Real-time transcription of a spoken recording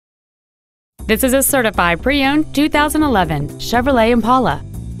This is a certified pre-owned 2011 Chevrolet Impala.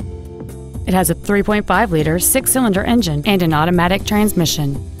 It has a 3.5-liter six-cylinder engine and an automatic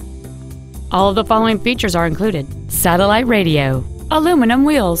transmission. All of the following features are included: satellite radio, aluminum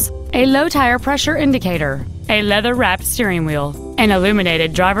wheels, a low tire pressure indicator, a leather-wrapped steering wheel, an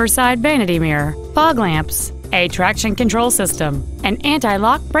illuminated driver's side vanity mirror, fog lamps, a traction control system, an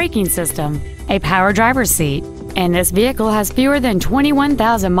anti-lock braking system, a power driver's seat, and this vehicle has fewer than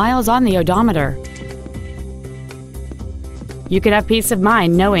 21,000 miles on the odometer. You can have peace of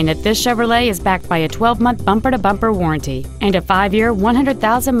mind knowing that this Chevrolet is backed by a 12-month bumper-to-bumper warranty and a 5-year,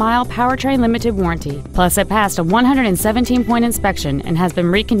 100,000-mile powertrain limited warranty. Plus, it passed a 117-point inspection and has been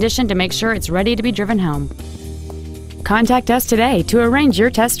reconditioned to make sure it's ready to be driven home. Contact us today to arrange your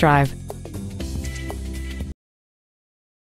test drive.